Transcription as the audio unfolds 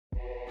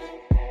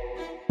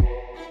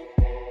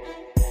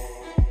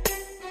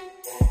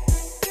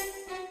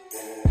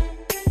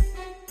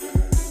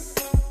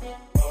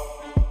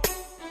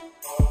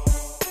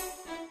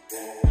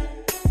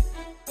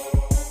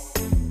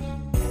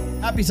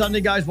Happy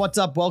Sunday, guys. What's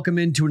up? Welcome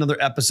into another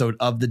episode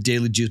of the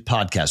Daily Juice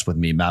Podcast with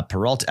me, Matt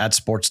Perrault at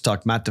Sports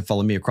Talk Matt, to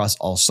follow me across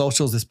all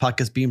socials. This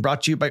podcast being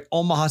brought to you by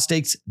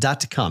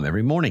OmahaSteaks.com.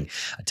 Every morning,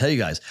 I tell you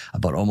guys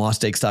about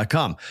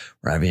OmahaSteaks.com.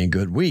 We're having a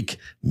good week.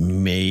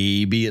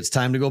 Maybe it's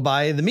time to go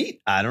buy the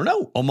meat. I don't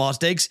know. Omaha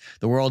Steaks,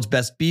 the world's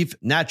best beef,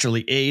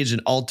 naturally aged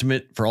and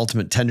ultimate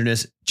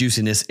tenderness,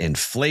 juiciness, and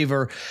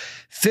flavor.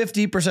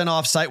 50%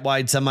 off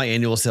site-wide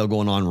semi-annual sale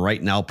going on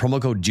right now.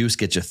 Promo code JUICE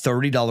gets you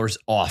 $30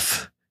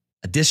 off.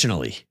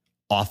 Additionally,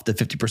 off the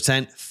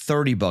 50%,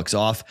 $30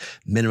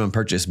 off. Minimum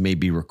purchase may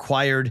be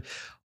required.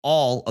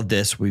 All of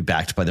this will be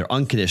backed by their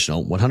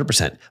unconditional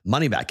 100%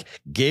 money back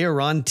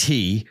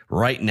guarantee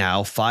right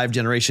now. 5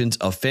 generations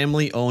of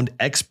family-owned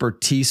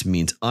expertise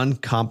means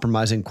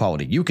uncompromising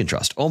quality you can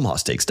trust.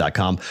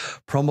 OmahaSteaks.com.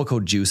 Promo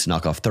code JUICE,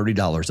 knock off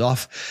 $30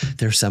 off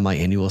their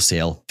semi-annual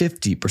sale.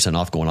 50%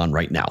 off going on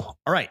right now.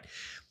 All right.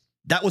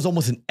 That was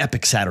almost an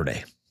epic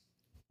Saturday.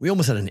 We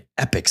almost had an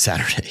epic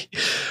Saturday.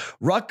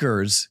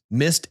 Rutgers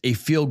missed a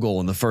field goal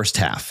in the first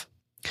half.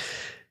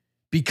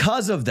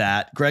 Because of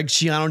that, Greg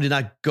Schiano did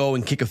not go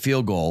and kick a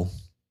field goal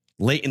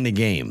late in the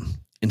game.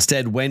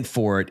 Instead, went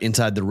for it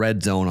inside the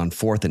red zone on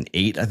 4th and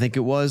 8, I think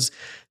it was.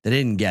 They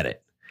didn't get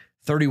it.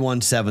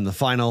 31-7 the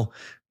final.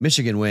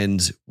 Michigan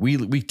wins.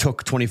 We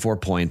took 24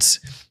 points.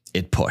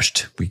 It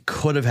pushed. We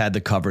could have had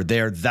the cover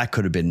there. That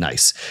could have been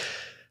nice.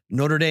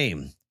 Notre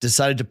Dame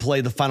decided to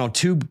play the final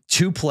two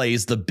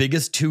plays, the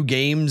biggest 2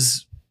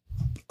 games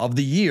of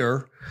the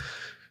year,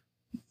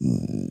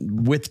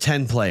 with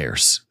 10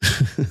 players.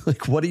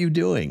 Like, what are you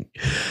doing?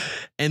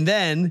 And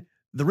then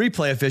the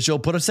replay official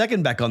put a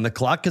second back on the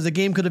clock because the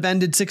game could have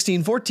ended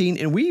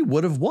 16-14 and we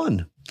would have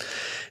won.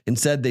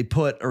 Instead, they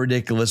put a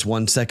ridiculous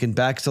 1 second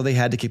back, so they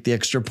had to kick the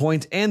extra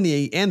point and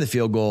the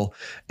field goal.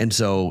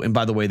 And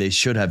by the way, they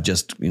should have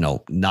just,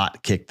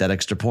 not kicked that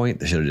extra point.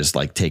 They should have just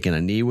taken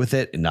a knee with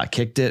it and not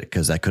kicked it,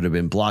 because that could have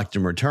been blocked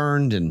and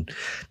returned. And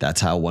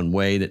that's how one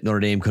way that Notre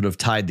Dame could have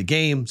tied the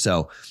game.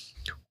 So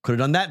could have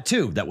done that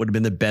too. That would have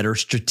been the better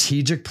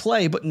strategic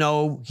play, but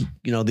no,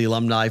 the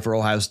alumni for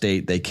Ohio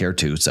State, they care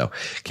too. So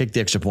kick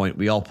the extra point.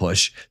 We all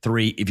push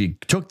 3. If you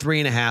took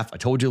 3.5, I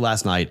told you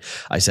last night,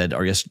 I said,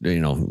 or yesterday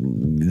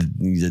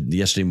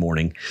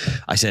morning,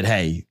 I said,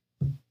 hey,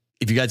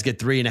 if you guys get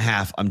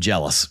 3.5, I'm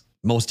jealous.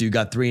 Most of you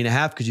got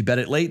 3.5 because you bet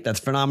it late. That's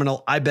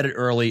phenomenal. I bet it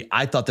early.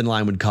 I thought the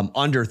line would come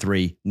under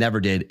 3.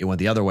 Never did. It went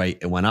the other way.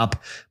 It went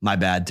up. My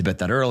bad to bet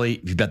that early.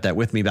 If you bet that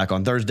with me back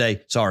on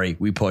Thursday, sorry,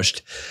 we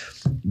pushed.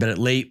 Bet it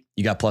late.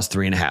 You got plus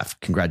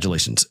 3.5.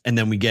 Congratulations. And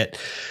then we get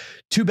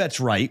 2 bets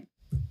right.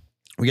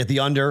 We get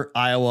the under.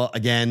 Iowa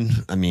again.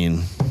 I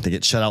mean, they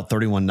get shut out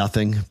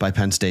 31-0 by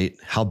Penn State.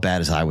 How bad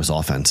is Iowa's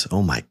offense?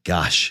 Oh my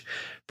gosh.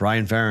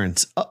 Brian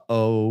Ferentz.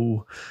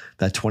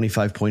 That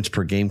 25 points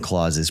per game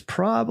clause is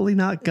probably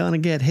not going to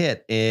get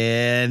hit.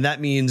 And that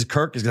means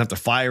Kirk is going to have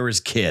to fire his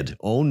kid.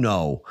 Oh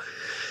no.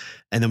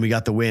 And then we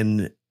got the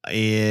win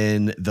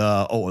in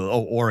the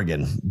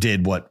Oregon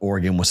did what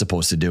Oregon was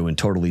supposed to do and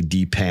totally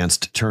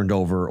de-pantsed, turned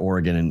over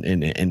Oregon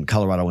and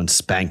Colorado and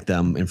spanked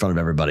them in front of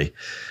everybody,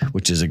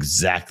 which is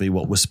exactly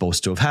what was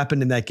supposed to have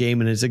happened in that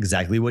game. And it's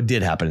exactly what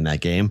did happen in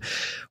that game.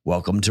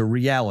 Welcome to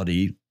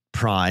reality.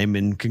 Prime,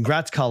 and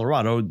congrats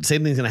Colorado.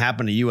 Same thing's going to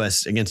happen to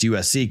against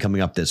USC coming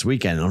up this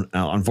weekend.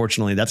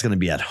 Unfortunately, that's going to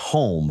be at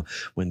home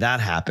when that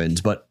happens,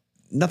 but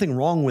nothing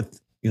wrong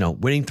with,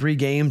 winning 3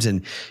 games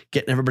and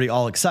getting everybody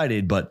all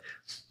excited. But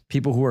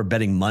people who are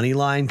betting money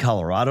line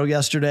Colorado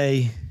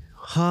yesterday,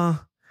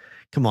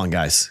 come on,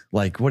 guys.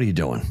 What are you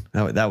doing?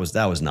 That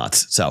was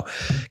nuts. So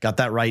got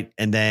that right.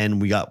 And then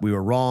we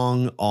were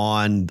wrong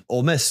on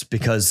Ole Miss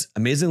because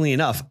amazingly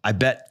enough, I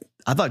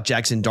thought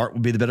Jackson Dart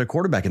would be the better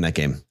quarterback in that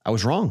game. I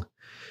was wrong.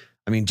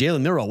 I mean,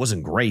 Jalen Milroe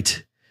wasn't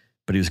great,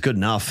 but he was good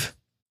enough,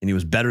 and he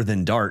was better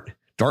than Dart.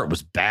 Dart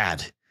was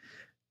bad.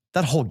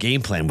 That whole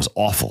game plan was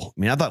awful.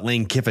 I mean, I thought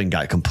Lane Kiffin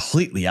got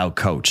completely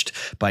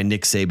outcoached by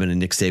Nick Saban and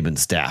Nick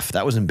Saban's staff.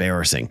 That was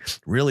embarrassing.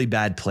 Really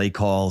bad play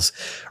calls.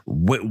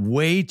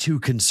 Way too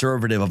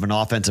conservative of an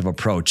offensive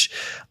approach.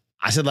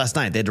 I said last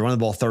night they had to run the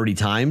ball 30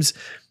 times.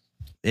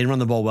 They didn't run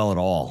the ball well at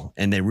all,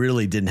 and they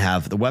really didn't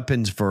have the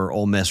weapons for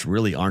Ole Miss.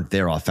 Really aren't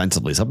there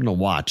offensively. Something to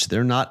watch.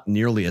 They're not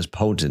nearly as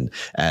potent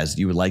as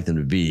you would like them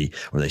to be,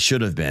 or they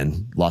should have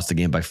been. Lost the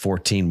game by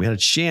 14. We had a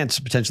chance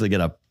to potentially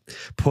get a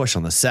push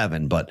on the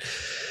 7, but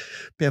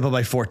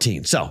by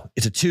 14. So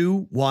it's a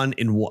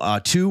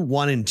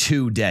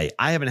 2-1-2 day.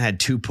 I haven't had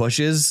 2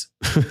 pushes.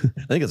 I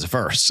think it's the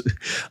first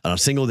on a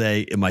single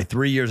day in my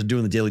 3 years of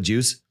doing the Daily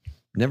Juice.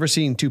 Never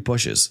seen 2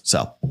 pushes.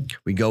 So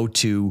we go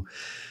to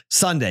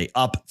Sunday,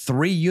 up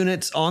 3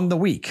 units on the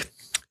week.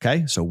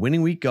 Okay, so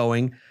winning week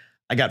going.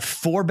 I got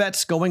 4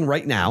 bets going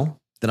right now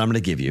that I'm going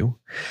to give you.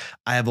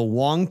 I have a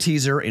Wong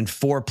teaser and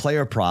 4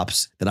 player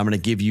props that I'm going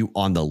to give you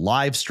on the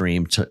live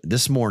stream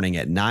this morning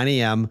at 9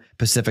 a.m.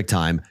 Pacific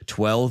time,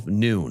 12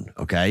 noon.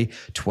 Okay.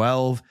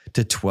 12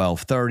 to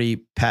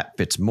 12:30. Pat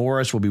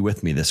Fitzmaurice will be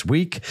with me this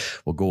week.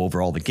 We'll go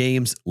over all the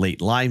games,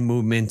 late line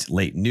movement,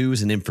 late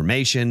news and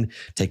information.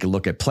 Take a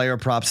look at player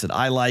props that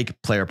I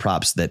like, player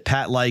props that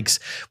Pat likes.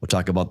 We'll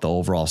talk about the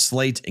overall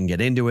slate and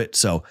get into it.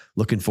 So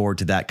looking forward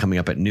to that coming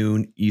up at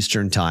noon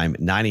Eastern time,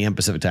 9 a.m.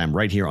 Pacific time,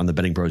 right here on the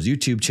Betting Pros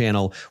YouTube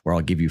channel, where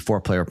I'll give you 4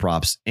 player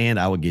props and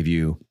I will give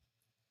you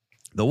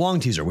the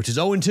Wong teaser, which is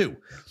 0-2.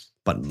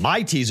 But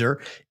my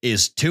teaser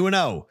is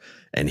 2-0.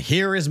 And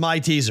here is my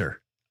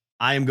teaser.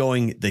 I am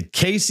going the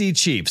KC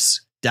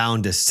Chiefs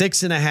down to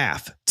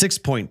 6.5,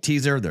 6-point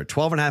teaser. They're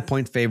 12.5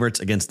 point favorites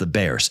against the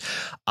Bears.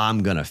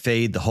 I'm going to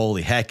fade the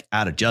holy heck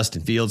out of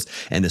Justin Fields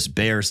and this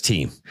Bears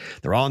team.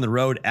 They're on the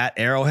road at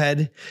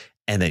Arrowhead,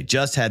 and they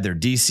just had their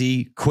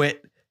DC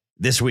quit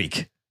this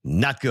week.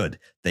 Not good.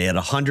 They had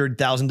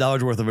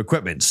 $100,000 worth of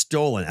equipment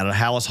stolen out of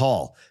Hallis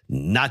Hall.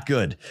 Not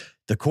good.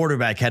 The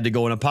quarterback had to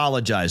go and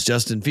apologize,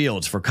 Justin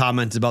Fields, for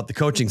comments about the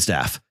coaching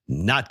staff.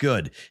 Not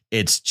good.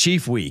 It's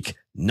Chief week.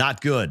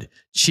 Not good.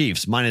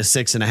 Chiefs minus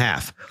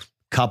 6.5.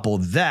 Couple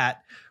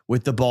that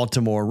with the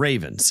Baltimore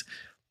Ravens.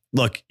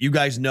 Look, you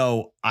guys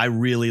know I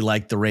really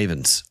like the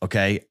Ravens.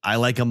 Okay. I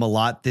like them a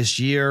lot this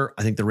year.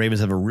 I think the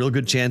Ravens have a real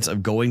good chance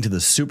of going to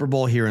the Super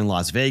Bowl here in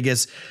Las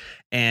Vegas.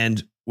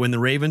 And when the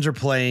Ravens are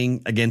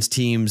playing against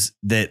teams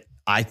that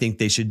I think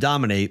they should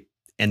dominate,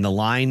 and the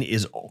line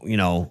is,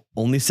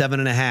 only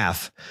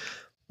 7.5,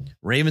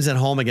 Ravens at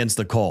home against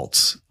the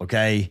Colts.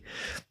 Okay.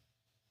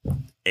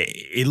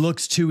 It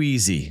looks too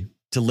easy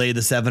to lay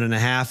the 7.5.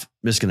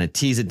 I'm just going to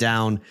tease it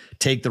down,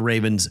 take the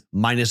Ravens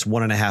minus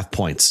 1.5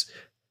 points.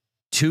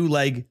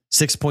 2-leg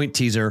 6-point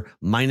teaser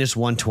minus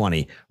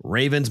 120.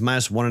 Ravens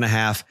minus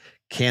 1.5.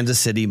 Kansas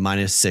City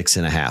minus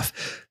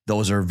 6.5.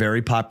 Those are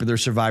very popular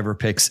survivor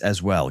picks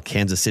as well.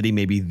 Kansas City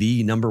may be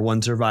the number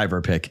 1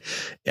 survivor pick.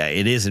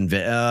 It is in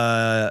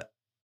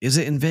is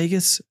it in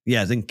Vegas?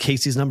 Yeah, I think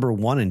Casey's number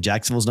 1 and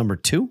Jacksonville's number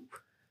 2.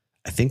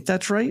 I think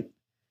that's right.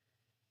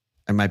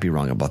 I might be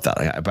wrong about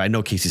that. But I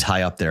know Casey's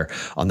high up there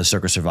on the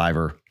Circa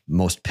Survivor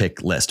most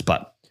pick list.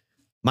 But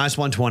minus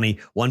 120,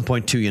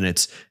 1.2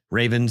 units.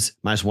 Ravens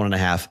minus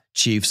 1.5.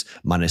 Chiefs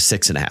minus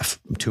 6.5.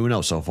 I'm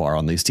 2-0 so far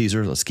on these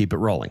teasers. Let's keep it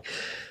rolling.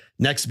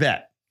 Next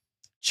bet.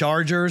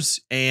 Chargers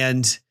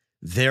and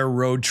their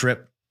road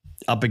trip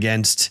up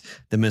against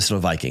the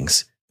Minnesota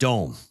Vikings.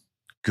 Dome.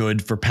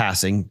 Good for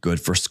passing, good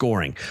for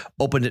scoring.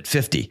 Opened at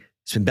 50.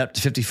 It's been bet up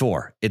to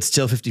 54. It's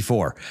still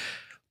 54.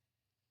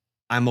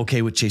 I'm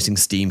okay with chasing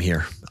steam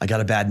here. I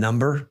got a bad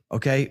number.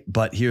 Okay.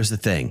 But here's the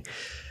thing.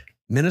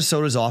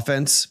 Minnesota's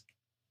offense,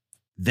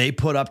 they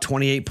put up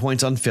 28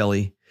 points on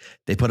Philly.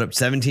 They put up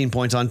 17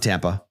 points on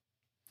Tampa.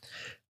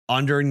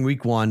 Under in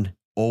week 1.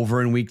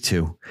 Over in week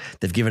 2.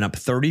 They've given up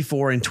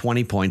 34 and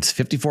 20 points.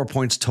 54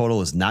 points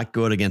total is not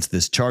good against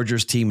this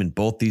Chargers team, and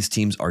both these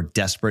teams are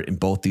desperate, and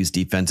both these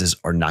defenses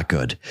are not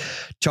good.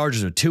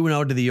 Chargers are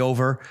 2-0 to the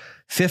over.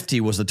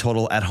 50 was the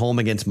total at home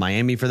against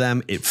Miami for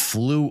them. It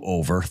flew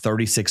over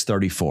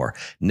 36-34.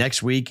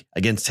 Next week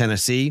against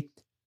Tennessee,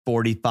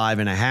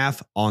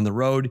 45.5 on the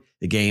road.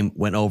 The game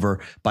went over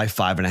by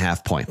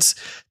 5.5 points.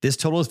 This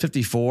total is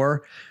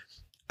 54.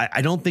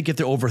 I don't think you have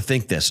to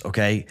overthink this,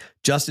 okay?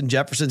 Justin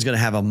Jefferson's going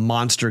to have a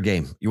monster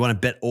game. You want to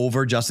bet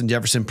over Justin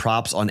Jefferson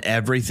props on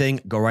everything?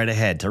 Go right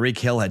ahead. Tyreek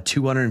Hill had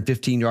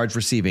 215 yards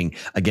receiving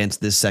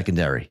against this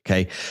secondary,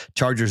 okay?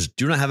 Chargers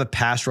do not have a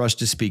pass rush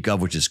to speak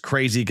of, which is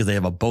crazy because they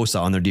have a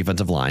Bosa on their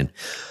defensive line.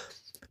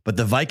 But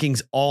the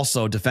Vikings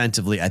also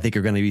defensively, I think,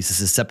 are going to be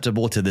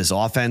susceptible to this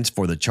offense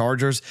for the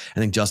Chargers.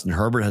 I think Justin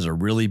Herbert has a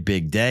really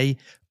big day,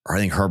 or I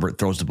think Herbert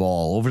throws the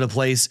ball all over the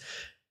place.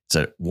 It's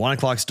a 1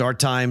 o'clock start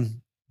time.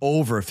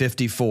 Over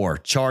 54,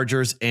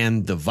 Chargers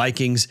and the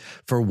Vikings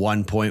for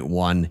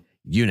 1.1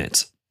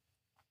 units.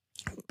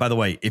 By the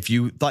way, if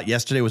you thought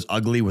yesterday was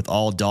ugly with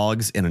all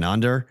dogs in an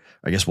under,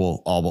 I guess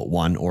we'll all but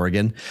one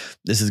Oregon.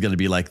 This is going to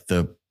be like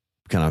the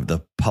kind of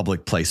the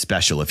public play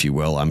special, if you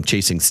will. I'm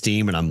chasing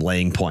steam and I'm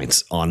laying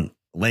points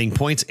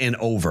and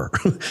over.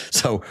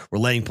 So we're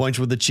laying points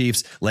with the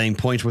Chiefs, laying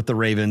points with the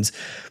Ravens.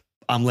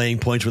 I'm laying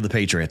points with the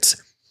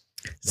Patriots.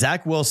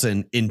 Zach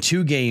Wilson in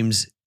 2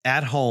 games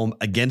at home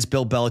against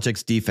Bill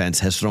Belichick's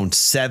defense has thrown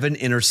 7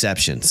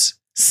 interceptions.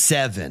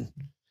 7.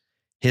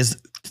 His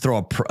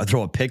throw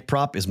a pick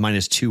prop is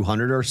minus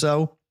 200 or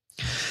so.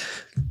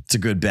 It's a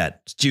good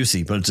bet. It's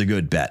juicy, but it's a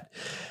good bet.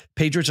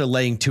 Patriots are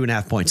laying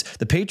 2.5 points.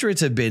 The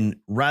Patriots have been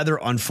rather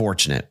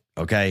unfortunate,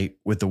 okay,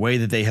 with the way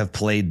that they have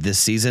played this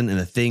season and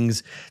the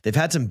things. They've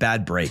had some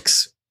bad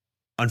breaks,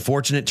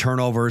 unfortunate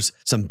turnovers,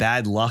 some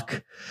bad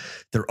luck.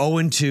 They're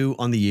 0-2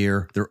 on the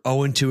year. They're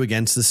 0-2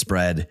 against the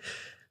spread.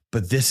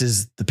 But this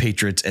is the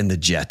Patriots and the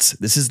Jets.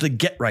 This is the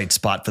get right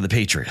spot for the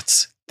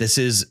Patriots. This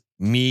is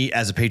me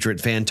as a Patriot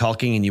fan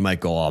talking, and you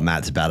might go, oh, Matt,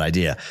 it's a bad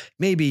idea.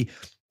 Maybe.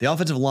 The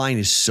offensive line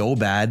is so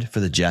bad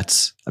for the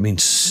Jets. I mean,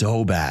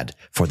 so bad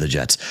for the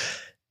Jets.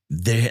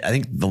 I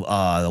think the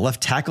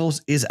left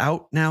tackles is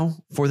out now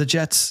for the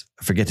Jets.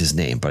 I forget his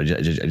name, but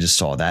I just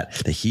saw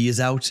that he is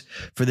out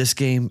for this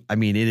game. I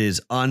mean, it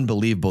is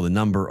unbelievable. The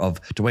number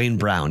of Dwayne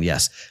Brown.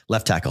 Yes.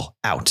 Left tackle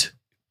out,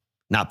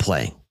 not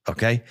playing.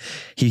 Okay.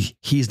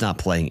 He's not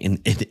playing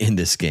in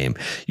this game.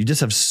 You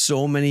just have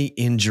so many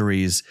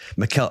injuries.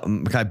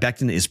 Mekhi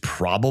Becton is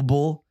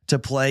probable to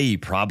play. He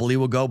probably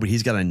will go, but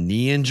he's got a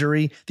knee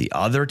injury. The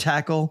other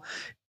tackle,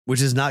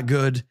 which is not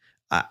good.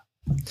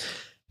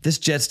 This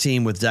Jets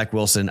team with Zach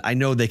Wilson, I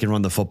know they can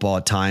run the football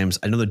at times.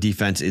 I know the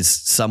defense is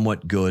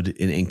somewhat good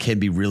and can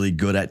be really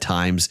good at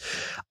times.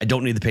 I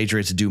don't need the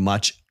Patriots to do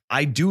much.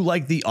 I do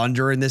like the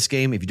under in this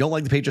game. If you don't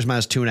like the Patriots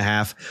minus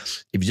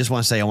 2.5, if you just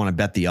want to say I want to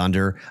bet the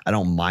under, I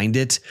don't mind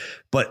it.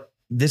 But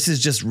this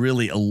is just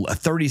really a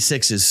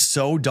 36 is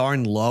so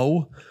darn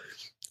low.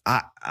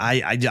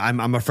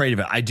 I'm afraid of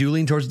it. I do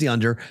lean towards the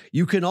under.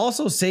 You can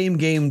also same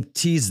game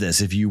tease this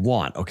if you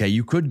want. Okay,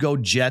 you could go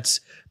Jets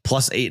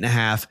plus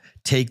 8.5.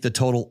 Take the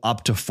total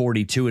up to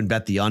 42 and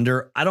bet the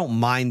under. I don't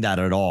mind that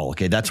at all.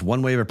 Okay. That's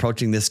one way of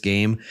approaching this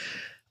game.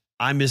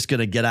 I'm just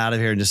going to get out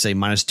of here and just say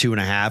minus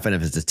 2.5. And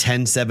if it's a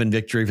 10-7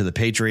 victory for the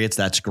Patriots,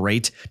 that's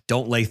great.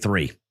 Don't lay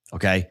 3.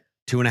 Okay.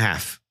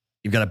 2.5.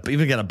 You've got to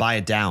even got to buy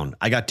it down.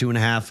 I got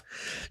 2.5.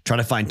 Try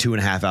to find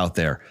 2.5 out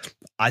there.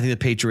 I think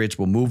the Patriots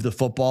will move the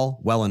football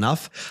well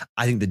enough.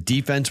 I think the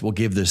defense will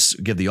give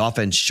the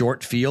offense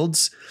short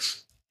fields,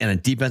 and a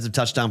defensive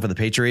touchdown for the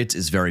Patriots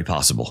is very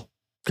possible.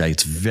 Okay,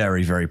 it's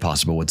very, very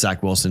possible with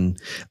Zach Wilson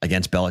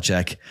against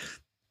Belichick.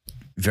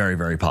 Very,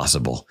 very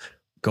possible.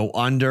 Go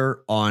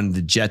under on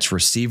the Jets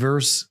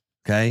receivers.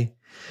 Okay,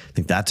 I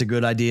think that's a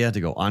good idea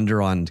to go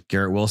under on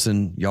Garrett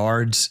Wilson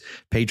yards.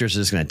 Patriots are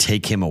just going to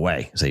take him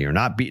away. So you're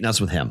not beating us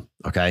with him.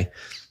 Okay,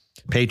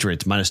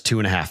 Patriots minus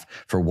 2.5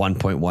 for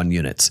 1.1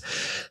 units.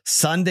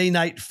 Sunday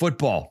Night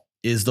Football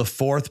is the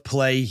fourth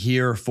play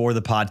here for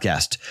the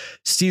podcast.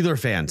 Steeler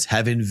fans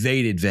have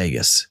invaded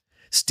Vegas.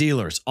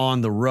 Steelers on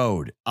the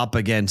road up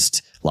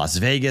against Las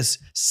Vegas.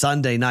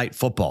 Sunday Night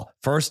Football.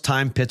 First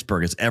time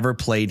Pittsburgh has ever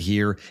played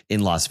here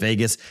in Las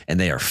Vegas, and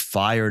they are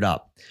fired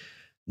up.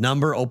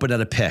 Number opened at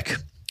a pick.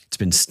 It's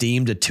been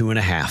steamed at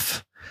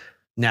 2.5.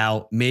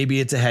 Now, maybe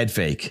it's a head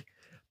fake,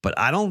 but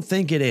I don't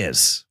think it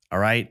is. All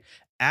right.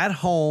 At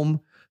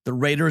home, the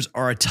Raiders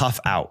are a tough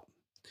out.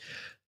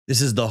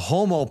 This is the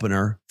home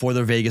opener for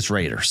the Vegas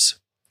Raiders.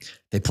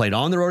 They played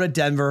on the road at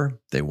Denver.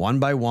 They won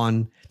by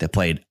 1. They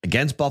played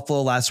against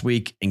Buffalo last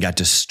week and got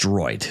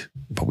destroyed.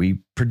 But we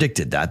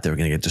predicted that they were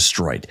going to get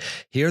destroyed.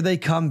 Here they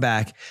come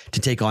back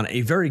to take on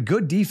a very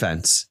good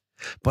defense,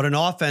 but an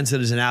offense that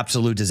is an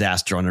absolute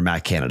disaster under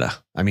Matt Canada.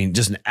 I mean,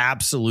 just an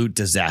absolute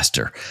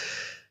disaster.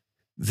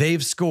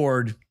 They've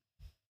scored.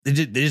 They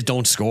just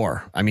don't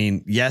score. I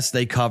mean, yes,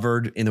 they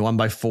covered in the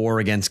 1-4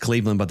 against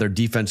Cleveland, but their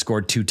defense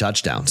scored 2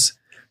 touchdowns.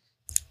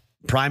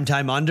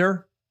 Primetime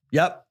under.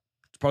 Yep.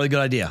 It's probably a good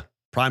idea.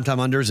 Primetime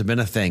unders have been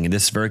a thing, and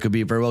this very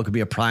well could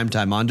be a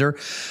primetime under.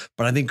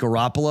 But I think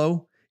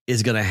Garoppolo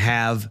is going to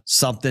have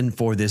something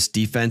for this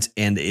defense.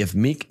 And if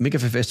Micah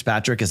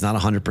Fitzpatrick is not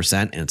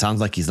 100%, and it sounds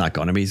like he's not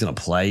going to be, he's going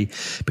to play,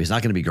 but he's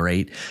not going to be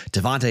great.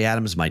 Devontae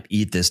Adams might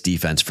eat this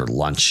defense for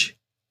lunch.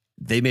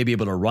 They may be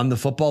able to run the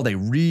football. They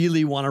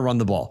really want to run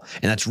the ball.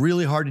 And that's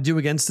really hard to do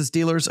against the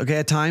Steelers, okay,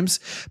 at times.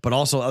 But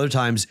also other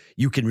times,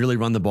 you can really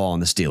run the ball on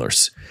the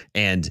Steelers.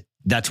 And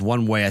that's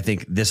one way I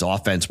think this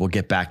offense will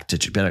get back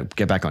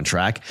on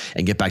track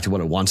and get back to what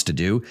it wants to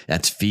do.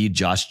 That's feed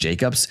Josh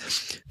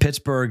Jacobs.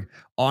 Pittsburgh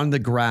on the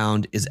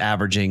ground is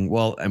averaging,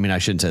 well, I mean, I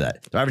shouldn't say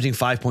that. They're averaging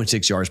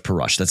 5.6 yards per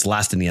rush. That's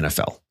last in the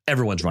NFL.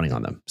 Everyone's running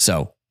on them.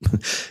 So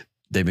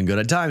they've been good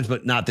at times,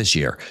 but not this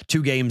year.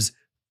 2 games,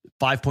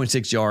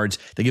 5.6 yards.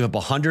 They give up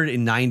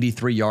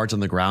 193 yards on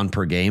the ground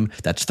per game.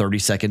 That's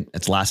 32nd.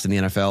 That's last in the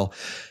NFL.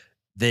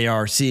 They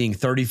are seeing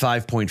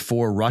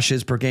 35.4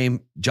 rushes per game.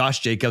 Josh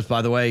Jacobs,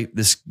 by the way,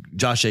 this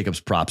Josh Jacobs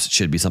props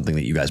should be something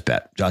that you guys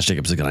bet. Josh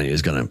Jacobs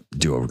is going to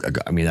do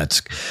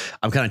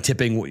I'm kind of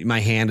tipping my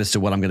hand as to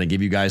what I'm going to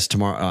give you guys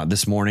tomorrow,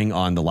 this morning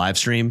on the live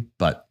stream,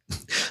 but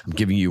I'm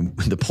giving you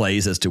the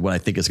plays as to what I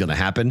think is going to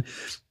happen.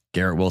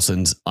 Garrett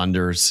Wilson's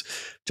unders,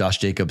 Josh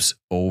Jacobs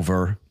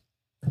over.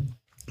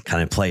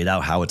 Kind of played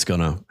out how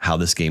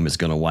this game is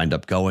going to wind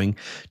up going.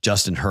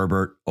 Justin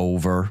Herbert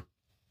over.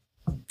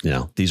 You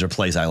know, these are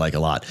plays I like a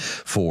lot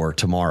for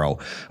tomorrow,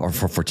 or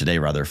for today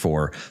rather,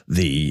 for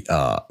the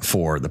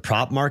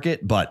prop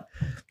market. But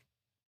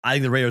I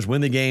think the Raiders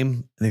win the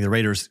game. I think the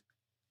Raiders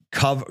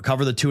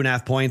cover the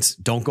 2.5 points.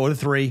 Don't go to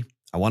 3.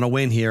 I want to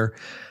win here. I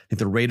think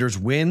the Raiders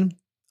win.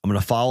 I'm going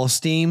to follow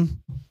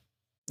steam.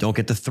 Don't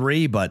get to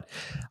 3, but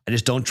I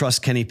just don't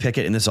trust Kenny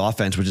Pickett in this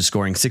offense, which is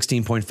scoring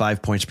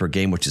 16.5 points per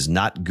game, which is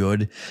not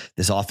good.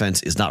 This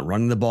offense is not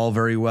running the ball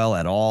very well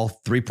at all.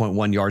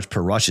 3.1 yards per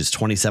rush is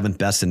 27th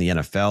best in the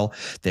NFL.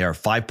 They are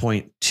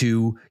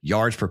 5.2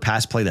 yards per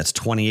pass play. That's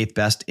 28th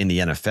best in the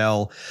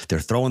NFL. They're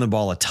throwing the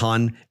ball a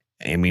ton.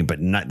 I mean, but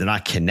they're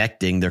not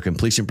connecting. Their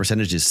completion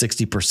percentage is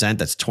 60%.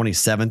 That's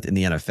 27th in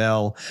the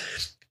NFL.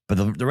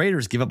 But the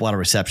Raiders give up a lot of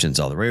receptions,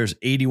 though. The Raiders,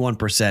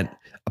 81%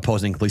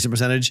 opposing completion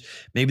percentage.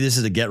 Maybe this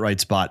is a get right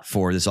spot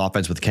for this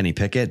offense with Kenny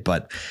Pickett,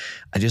 but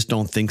I just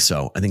don't think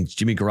so. I think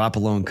Jimmy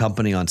Garoppolo and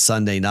company on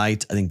Sunday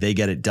night, I think they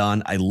get it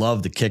done. I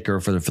love the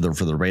kicker for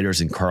the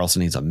Raiders and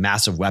Carlson. He's a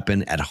massive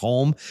weapon at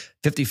home.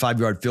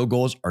 55-yard field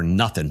goals are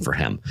nothing for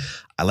him.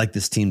 I like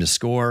this team to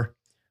score.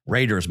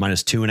 Raiders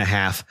minus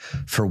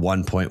 2.5 for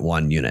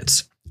 1.1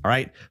 units. All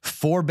right.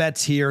 4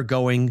 bets here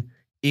going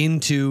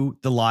into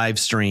the live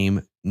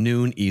stream,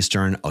 noon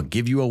Eastern. I'll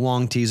give you a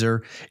long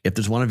teaser. If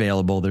there's one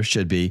available, there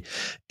should be.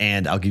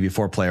 And I'll give you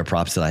 4 player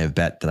props that I have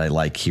bet that I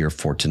like here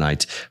for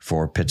tonight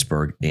for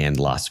Pittsburgh and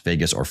Las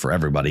Vegas, or for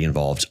everybody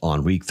involved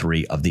on week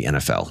 3 of the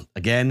NFL.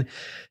 Again,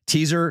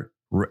 teaser,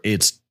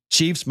 it's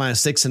Chiefs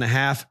minus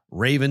 6.5,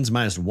 Ravens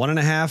minus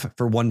 1.5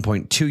 for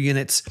 1.2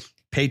 units.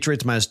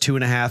 Patriots minus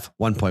 2.5,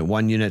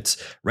 1.1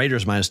 units.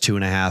 Raiders minus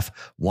 2.5,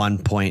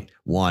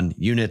 1.1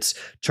 units.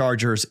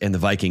 Chargers and the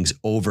Vikings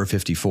over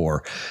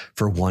 54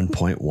 for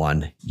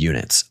 1.1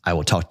 units. I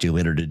will talk to you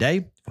later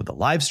today for the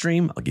live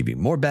stream. I'll give you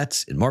more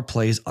bets and more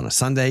plays on a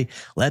Sunday.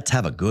 Let's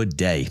have a good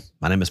day.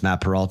 My name is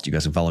Matt Perrault. You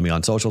guys can follow me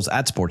on socials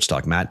at Sports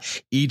Talk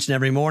Matt each and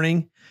every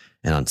morning.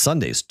 And on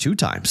Sundays, 2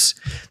 times.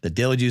 The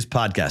Daily Juice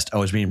podcast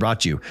always being brought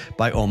to you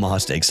by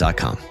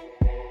OmahaSteaks.com.